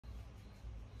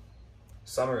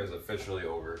Summer is officially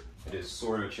over. It is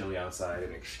sort of chilly outside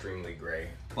and extremely gray.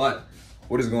 But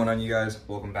what is going on, you guys?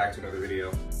 Welcome back to another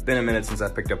video. It's been a minute since I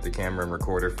picked up the camera and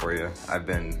recorded for you. I've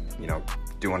been,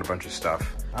 doing a bunch of stuff.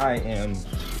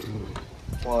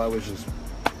 While I was just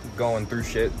going through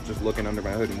shit, just looking under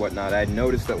my hood and whatnot, I had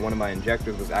noticed that one of my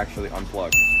injectors was actually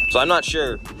unplugged. So I'm not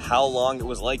sure how long it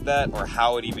was like that or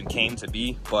how it even came to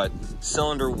be, but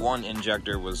cylinder 1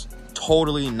 injector was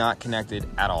totally not connected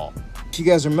at all. If you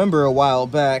guys remember a while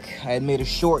back, I had made a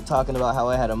short talking about how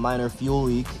I had a minor fuel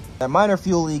leak. That minor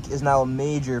fuel leak is now a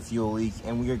major fuel leak,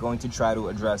 and we are going to try to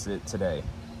address it today.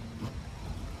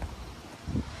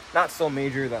 Not so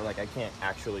major that I can't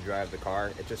actually drive the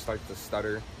car. It just starts to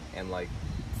stutter and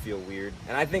feel weird.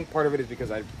 And I think part of it is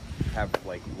because I have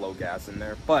low gas in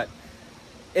there, but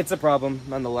it's a problem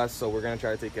nonetheless, so we're gonna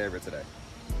try to take care of it today.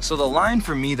 So the line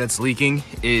for me that's leaking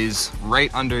is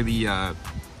right under the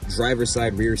driver's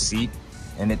side rear seat,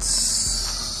 and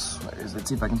it's, where is it? Let's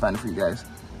see if I can find it for you guys.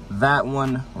 That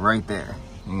one right there.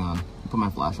 Hang on, put my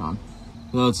flash on.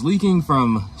 Well, it's leaking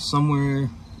from somewhere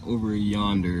over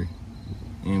yonder,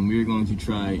 and we're going to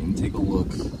try and take a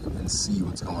look and see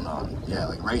what's going on.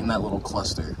 Yeah, right in that little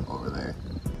cluster over there.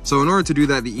 So in order to do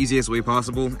that the easiest way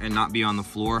possible and not be on the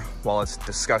floor while it's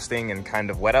disgusting and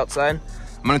kind of wet outside,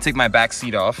 I'm gonna take my back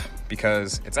seat off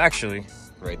because it's actually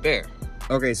right there.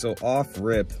 Okay, so off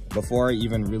rip, before I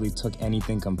even really took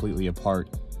anything completely apart,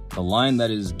 the line that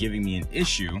is giving me an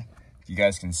issue, if you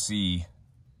guys can see,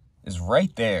 is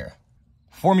right there.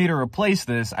 For me to replace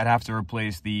this, I'd have to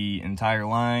replace the entire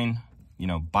line,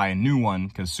 buy a new one,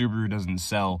 because Subaru doesn't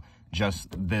sell just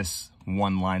this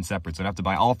one line separate. So I'd have to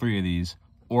buy all 3 of these,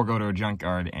 or go to a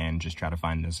junkyard and just try to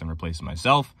find this and replace it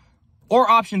myself.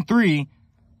 Or option 3,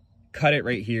 cut it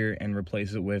right here and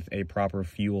replace it with a proper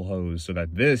fuel hose so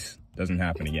that this doesn't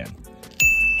happen again.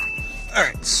 All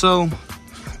right, so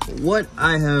what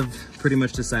I have pretty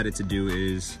much decided to do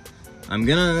is I'm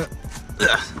gonna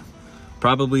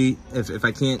probably, if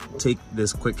I can't take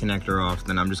this quick connector off,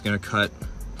 then I'm just gonna cut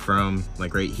from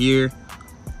right here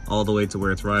all the way to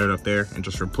where it's routed up there and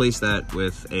just replace that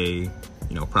with a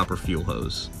proper fuel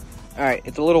hose. All right,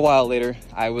 it's a little while later.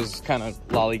 I was kind of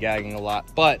lollygagging a lot,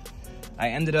 but I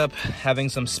ended up having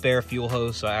some spare fuel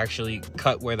hose, so I actually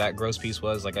cut where that gross piece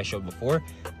was like I showed before,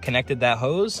 connected that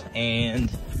hose,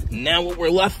 and now what we're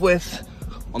left with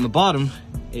on the bottom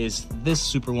is this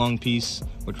super long piece,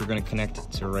 which we're gonna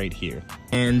connect to right here.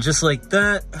 And just like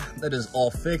that, that is all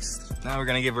fixed. Now we're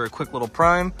gonna give her a quick little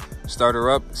prime, start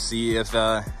her up, see if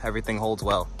everything holds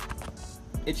well.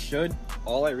 It should.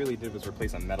 All I really did was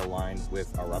replace a metal line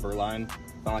with a rubber line.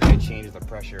 Not like I changed the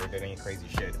pressure or did any crazy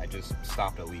shit. I just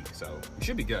stopped a leak, so it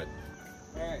should be good.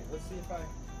 All right, let's see if I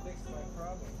fixed my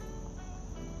problem.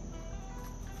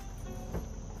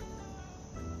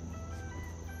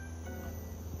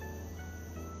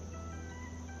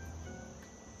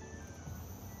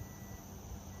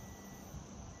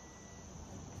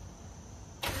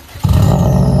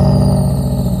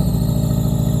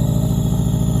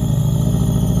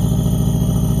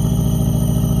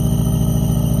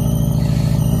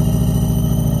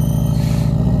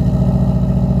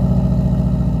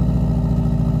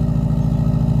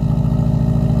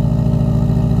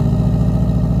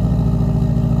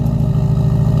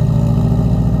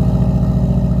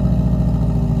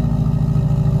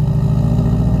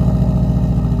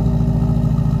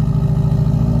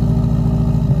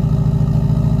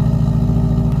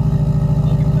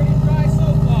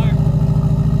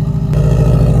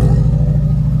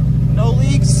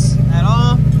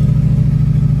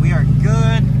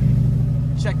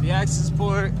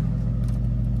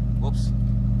 Whoops.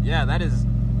 Yeah, that is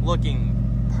looking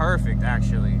perfect,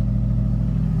 actually.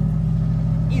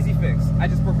 Easy fix. I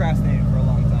just procrastinated for a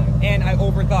long time. And I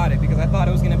overthought it because I thought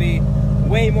it was going to be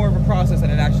way more of a process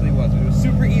than it actually was. But it was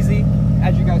super easy.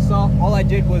 As you guys saw, all I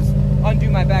did was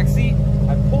undo my back seat.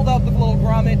 I pulled out the little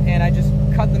grommet and I just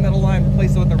cut the metal line,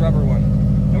 replaced it with the rubber one.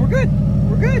 And we're good.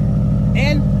 We're good.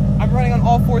 And I'm running on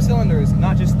all 4 cylinders,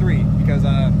 not just 3, because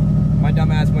my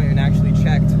dumbass went and actually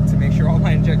checked to make sure all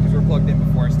my injectors were plugged in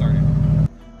before I started.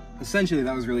 Essentially,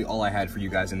 that was really all I had for you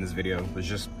guys in this video. It was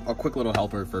just a quick little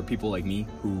helper for people like me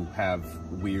who have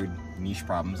weird niche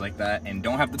problems like that and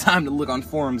don't have the time to look on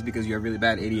forums because you have really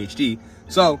bad ADHD.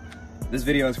 So this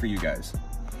video is for you guys.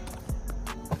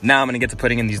 Now I'm gonna get to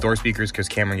putting in these door speakers because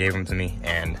Cameron gave them to me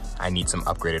and I need some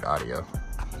upgraded audio.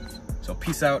 So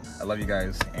peace out, I love you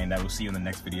guys, and I will see you in the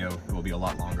next video. It will be a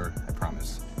lot longer, I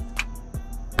promise.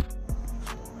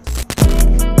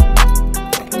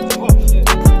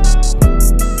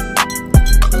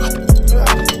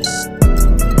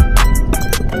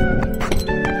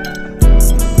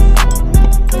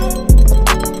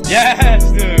 Yeah.